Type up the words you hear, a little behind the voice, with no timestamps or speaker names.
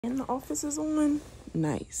And the office is on.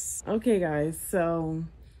 Nice. Okay, guys, so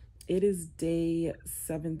it is day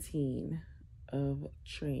 17 of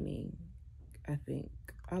training. I think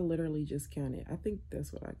I literally just counted. I think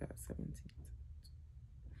that's what I got, 17.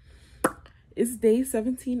 It's day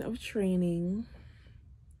 17 of training,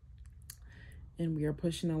 and we are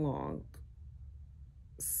pushing along.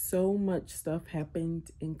 So much stuff happened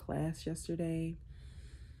in class yesterday.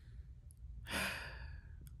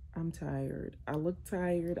 I'm tired. I look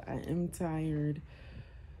tired. I am tired.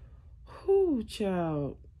 Whew,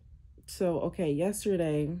 child. So, okay,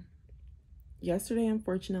 yesterday,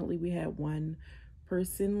 unfortunately, we had one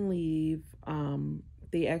person leave.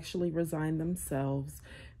 They actually resigned themselves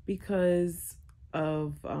because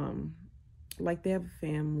of, like, they have a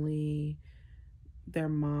family. Their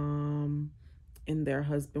mom and their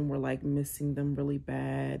husband were, like, missing them really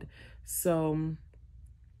bad. So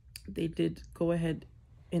they did go ahead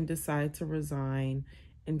and decide to resign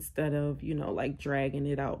instead of, like, dragging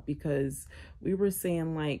it out, because we were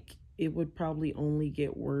saying, like, it would probably only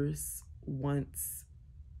get worse once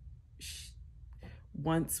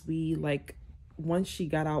she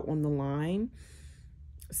got out on the line.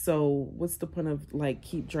 So what's the point of, like,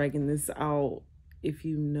 keep dragging this out if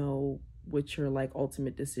you know what your, like,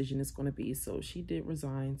 ultimate decision is going to be? So she did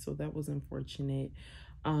resign, so that was unfortunate.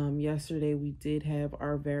 Yesterday we did have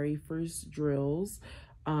our very first drills.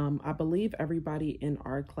 I believe everybody in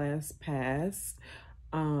our class passed.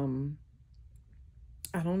 I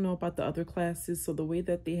don't know about the other classes. So the way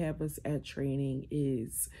that they have us at training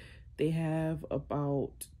is they have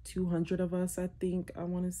about 200 of us, I think, I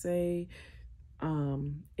want to say.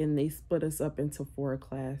 And they split us up into 4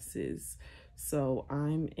 classes. So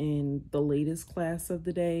I'm in the latest class of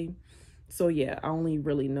the day. So yeah, I only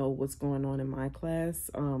really know what's going on in my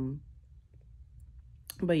class.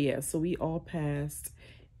 But yeah, so we all passed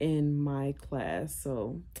in my class,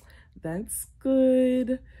 so that's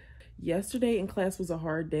good. Yesterday in class was a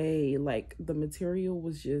hard day. Like, the material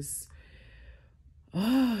was just,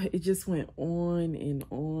 it just went on and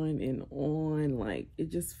on and on. Like,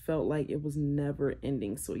 it just felt like it was never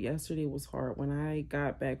ending. So yesterday was hard. When I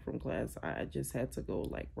got back from class, I just had to go,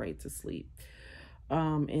 like, right to sleep.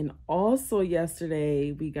 And also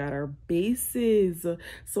yesterday we got our bases,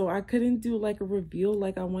 so I couldn't do, like, a reveal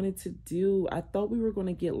like I wanted to do. I thought we were going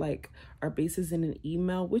to get, like, our bases in an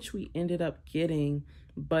email, which we ended up getting,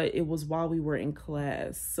 but it was while we were in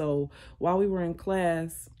class. So while we were in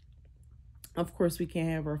class, of course, we can't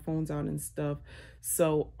have our phones out and stuff.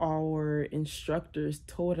 So our instructors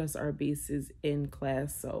told us our bases in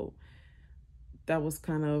class. So that was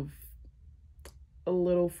kind of a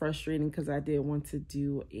little frustrating because I did want to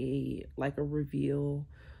do a reveal.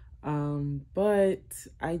 But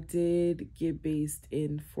I did get based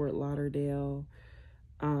in Fort Lauderdale.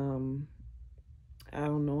 I don't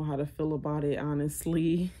know how to feel about it,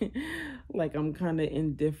 honestly. Like, I'm kind of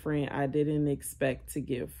indifferent. I didn't expect to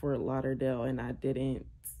get Fort Lauderdale, and I didn't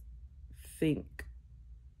think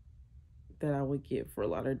that I would get Fort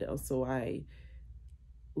Lauderdale. So I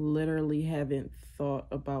literally haven't thought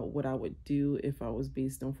about what I would do if I was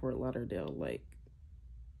based on Fort Lauderdale. Like,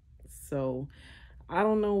 so I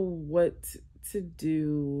don't know what to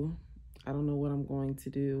do. I don't know what I'm going to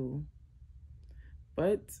do,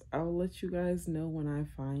 but I'll let you guys know when I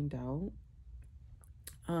find out.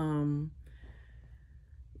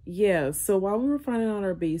 Yeah, so while we were finding out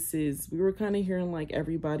our bases, we were kind of hearing, like,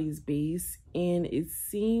 everybody's base, and it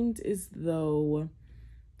seemed as though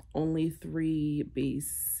only 3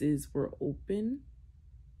 bases were open,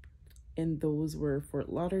 and those were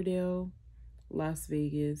Fort Lauderdale, Las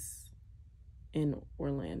Vegas, and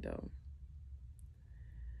Orlando.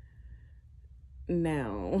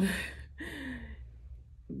 Now,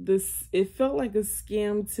 it felt like a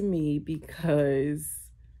scam to me because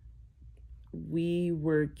we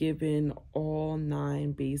were given all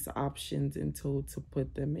 9 base options and told to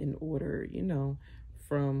put them in order,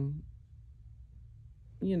 from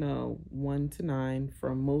 1 to 9,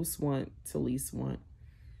 from most want to least want.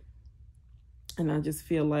 And I just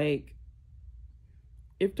feel like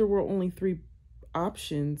if there were only 3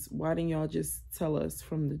 options, why didn't y'all just tell us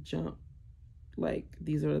from the jump, like,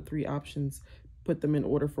 these are the 3 options, put them in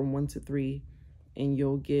order from 1 to 3, and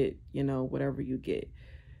you'll get, whatever you get?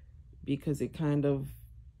 Because it kind of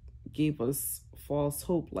gave us false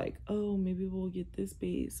hope, like, oh, maybe we'll get this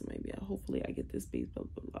base, maybe hopefully I get this base, blah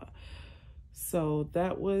blah blah. So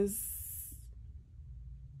that was,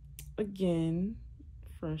 again,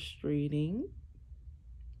 frustrating.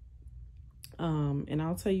 And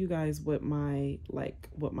I'll tell you guys what my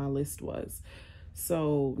list was.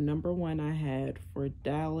 So number 1, I had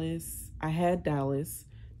Dallas.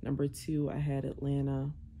 Number 2, I had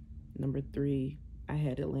Atlanta. Number 3, I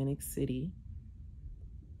had Atlantic City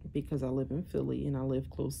because I live in Philly and I live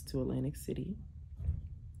close to Atlantic City.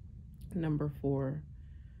 Number 4,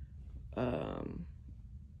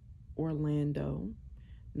 Orlando.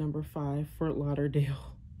 Number 5, Fort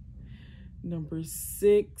Lauderdale. Number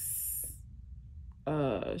 6,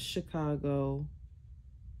 Chicago.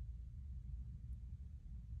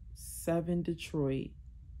 7, Detroit.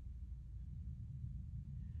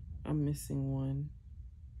 I'm missing one.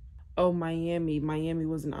 Oh, Miami. Miami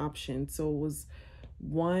was an option. So it was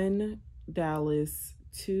 1, Dallas,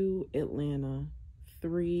 2, Atlanta,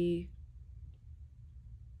 3.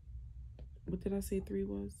 What did I say 3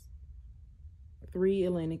 was? 3,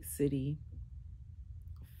 Atlantic City,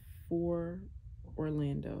 4,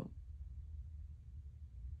 Orlando,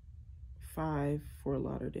 5, Fort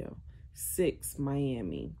Lauderdale, 6,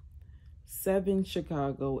 Miami, 7,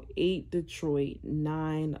 Chicago, 8, Detroit,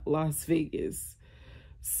 9, Las Vegas.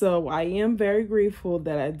 So I am very grateful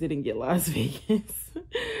that I didn't get Las Vegas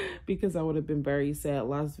because I would have been very sad.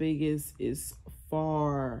 Las Vegas is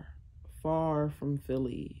far, far from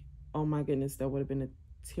Philly. Oh my goodness, that would have been a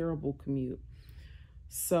terrible commute.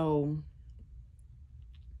 So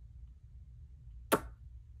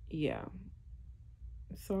yeah,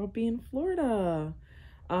 so I'll be in Florida.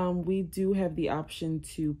 We do have the option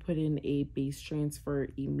to put in a base transfer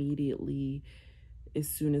immediately as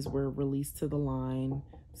soon as we're released to the line.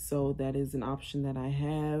 So that is an option that I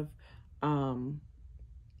have.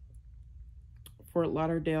 Fort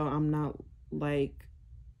Lauderdale, I'm not like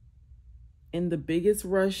in the biggest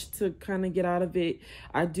rush to kind of get out of it.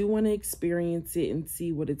 I do want to experience it and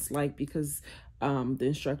see what it's like because the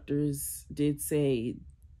instructors did say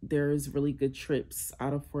there's really good trips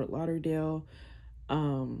out of Fort Lauderdale.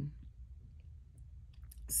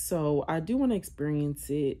 So I do want to experience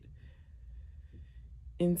it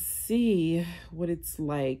and see what it's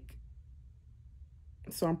like.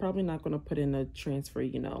 So I'm probably not going to put in a transfer,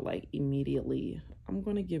 you know, like immediately. I'm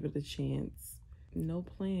going to give it a chance. No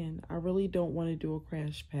plan. I really don't want to do a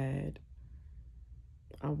crash pad.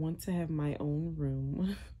 I want to have my own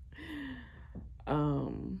room.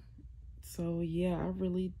 So yeah, I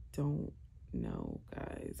really don't know,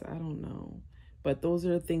 guys. I don't know. But those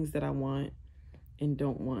are the things that I want and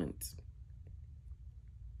don't want.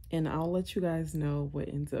 And I'll let you guys know what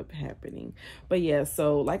ends up happening. But yeah,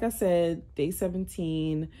 so like I said, day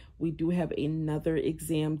 17, we do have another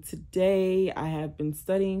exam today. I have been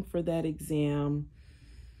studying for that exam.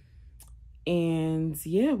 And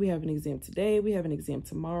yeah, we have an exam today. We have an exam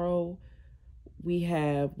tomorrow. We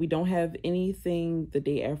don't have anything the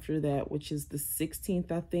day after that, which is the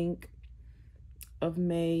 16th, I think, of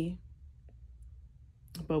May.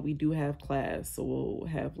 But we do have class, so we'll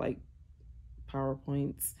have like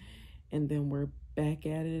PowerPoints, and then we're back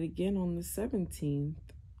at it again on the 17th.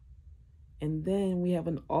 And then we have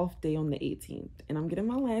an off day on the 18th. And I'm getting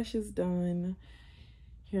my lashes done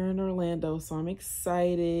here in Orlando, so I'm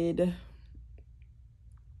excited.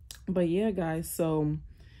 But yeah, guys, so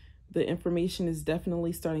the information is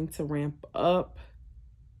definitely starting to ramp up.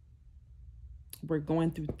 We're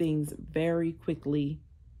going through things very quickly.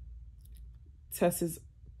 Tests,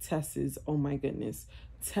 oh my goodness.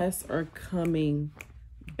 Tests are coming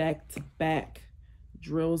back to back.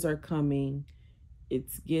 Drills are coming.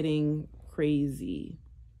 It's getting crazy.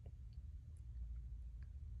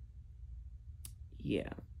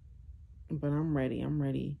 Yeah. But I'm ready. I'm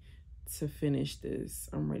ready to finish this.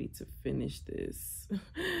 I'm ready to finish this.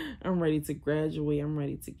 I'm ready to graduate. I'm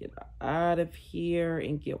ready to get out of here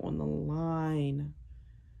and get on the line.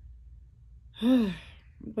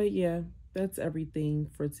 But yeah, that's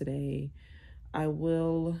everything for today. I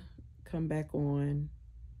will come back on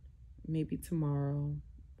maybe tomorrow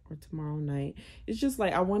or tomorrow night. It's just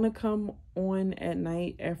like I want to come on at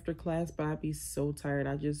night after class, but I'd be so tired.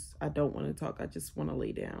 I don't want to talk. I just want to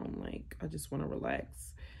lay down. Like, I just want to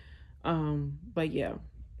relax. But yeah,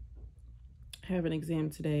 I have an exam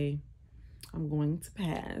today. I'm going to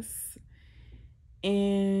pass.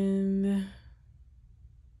 And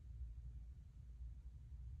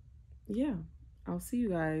yeah, I'll see you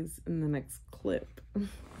guys in the next clip.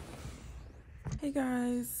 Hey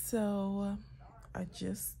guys, so I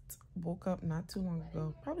just woke up not too long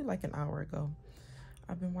ago, probably like an hour ago.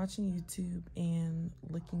 I've been watching YouTube and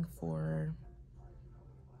looking for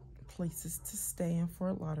places to stay in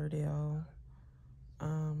Fort Lauderdale.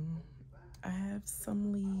 I have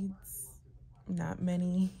some leads, not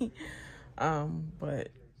many, but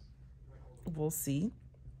we'll see.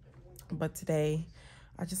 But today,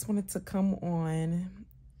 I just wanted to come on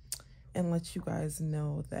and let you guys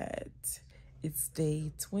know that it's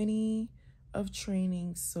day 20 of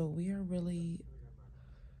training, so we are really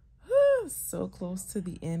So close to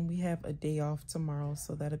the end. We have a day off tomorrow,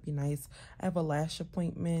 so that'll be nice. I have a lash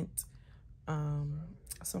appointment.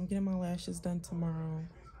 So I'm getting my lashes done tomorrow.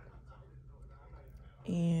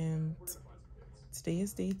 And today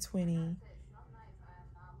is day 20.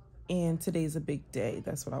 And today's a big day.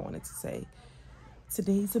 That's what I wanted to say.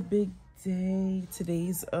 Today's a big day.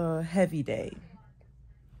 Today's a heavy day.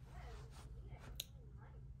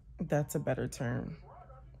 That's a better term.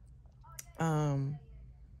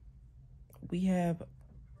 We have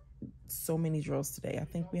so many drills today. I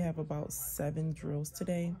think we have about 7 drills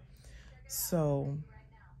today. So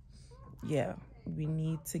yeah, we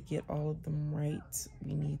need to get all of them right.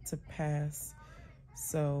 We need to pass.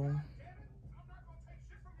 So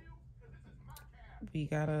we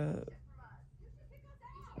gotta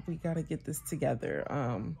get this together.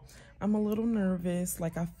 I'm a little nervous.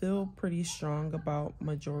 Like, I feel pretty strong about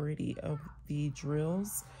majority of the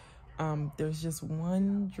drills. There's just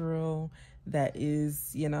one drill that is,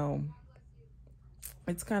 you know,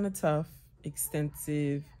 it's kind of tough,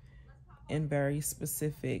 extensive, and very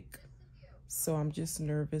specific. So I'm just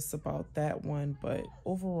nervous about that one, but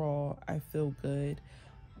overall, I feel good.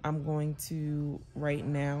 I'm going to right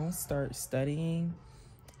now start studying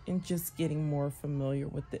and just getting more familiar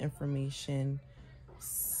with the information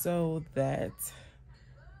so that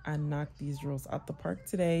I knock these drills out the park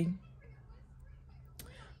today.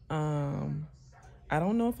 I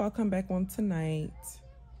don't know if I'll come back on tonight,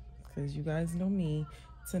 because you guys know me.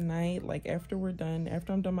 Tonight, like after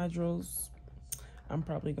I'm done my drills, I'm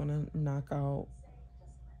probably gonna knock out,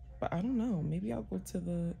 but I don't know, maybe I'll go to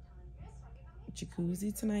the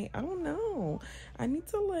jacuzzi tonight. I don't know. I need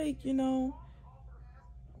to, like, you know,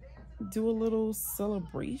 do a little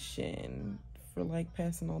celebration for like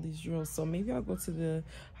passing all these drills. So maybe I'll go to the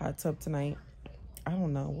hot tub tonight. I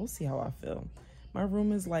don't know. We'll see how I feel. My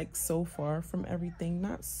room is like so far from everything.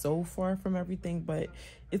 Not so far from everything, but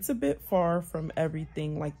it's a bit far from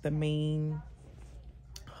everything, like the main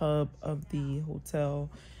hub of the hotel.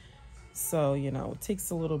 So, you know, it takes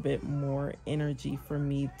a little bit more energy for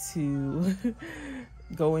me to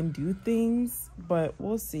go and do things, but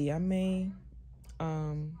we'll see. I may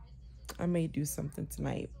do something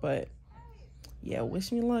tonight, but yeah,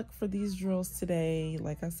 wish me luck for these drills today.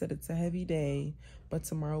 Like I said, it's a heavy day, but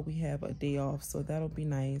tomorrow we have a day off, so that'll be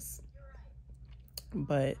nice.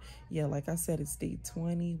 But yeah, like I said, it's day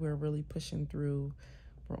 20. We're really pushing through.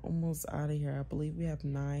 We're almost out of here. I believe we have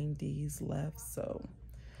 9 days left, so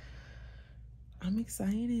I'm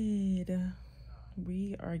excited.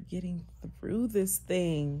 We are getting through this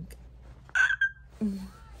thing.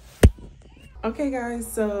 Okay,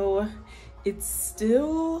 guys, so it's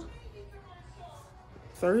still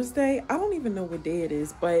Thursday. I don't even know what day it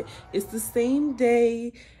is, but it's the same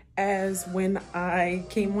day as when I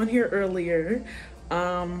came on here earlier.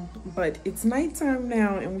 But it's nighttime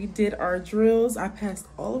now, and we did our drills. I passed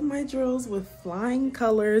all of my drills with flying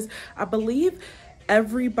colors. I believe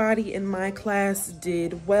everybody in my class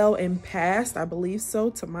did well and passed. I believe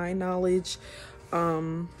so, to my knowledge.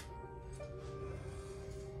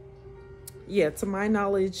 Yeah, to my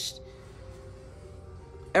knowledge,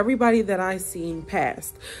 everybody that I seen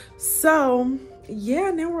passed. So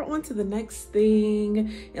yeah, now we're on to the next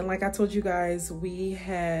thing. And like I told you guys, we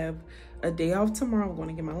have a day off tomorrow. I'm going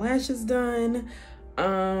to get my lashes done.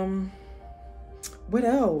 What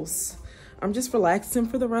else? I'm just relaxing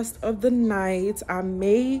for the rest of the night. I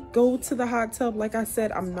may go to the hot tub. Like I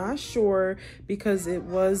said, I'm not sure, because it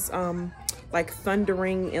was like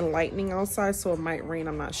thundering and lightning outside, so it might rain.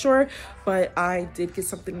 I'm not sure, but I did get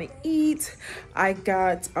something to eat. I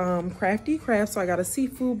got Crafty Crafts, so I got a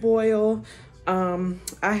seafood boil. I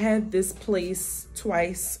had this place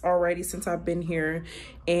twice already since I've been here,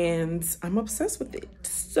 and I'm obsessed with it.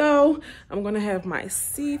 So I'm gonna have my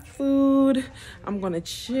seafood, I'm gonna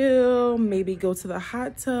chill, maybe go to the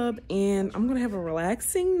hot tub, and I'm gonna have a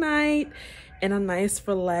relaxing night and a nice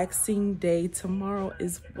relaxing day tomorrow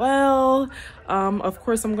as well. Of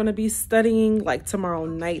course, I'm gonna be studying like tomorrow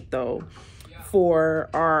night though for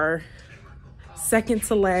our second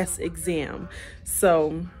to last exam.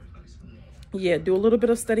 So yeah, do a little bit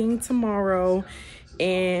of studying tomorrow,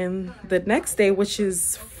 and the next day, which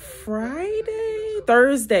is Thursday,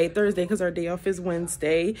 because our day off is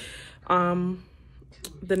Wednesday. The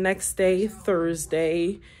next day,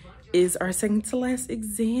 Thursday, is our second to last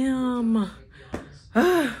exam.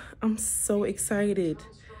 I'm so excited.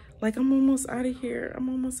 Like, I'm almost out of here. I'm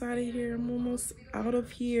almost out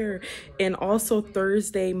of here. And also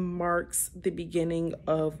Thursday marks the beginning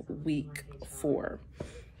of week 4.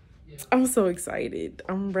 I'm so excited.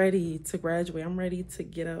 I'm ready to graduate. I'm ready to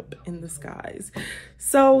get up in the skies.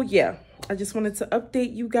 So yeah, I just wanted to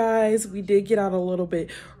update you guys. We did get out a little bit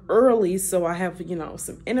early, so I have, you know,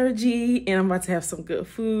 some energy and I'm about to have some good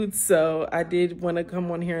food. So I did want to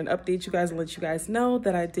come on here and update you guys and let you guys know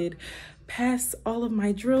that I did pass all of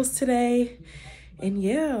my drills today. And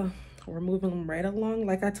yeah, we're moving right along.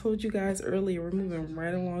 Like I told you guys earlier, we're moving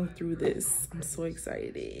right along through this. I'm so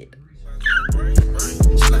excited.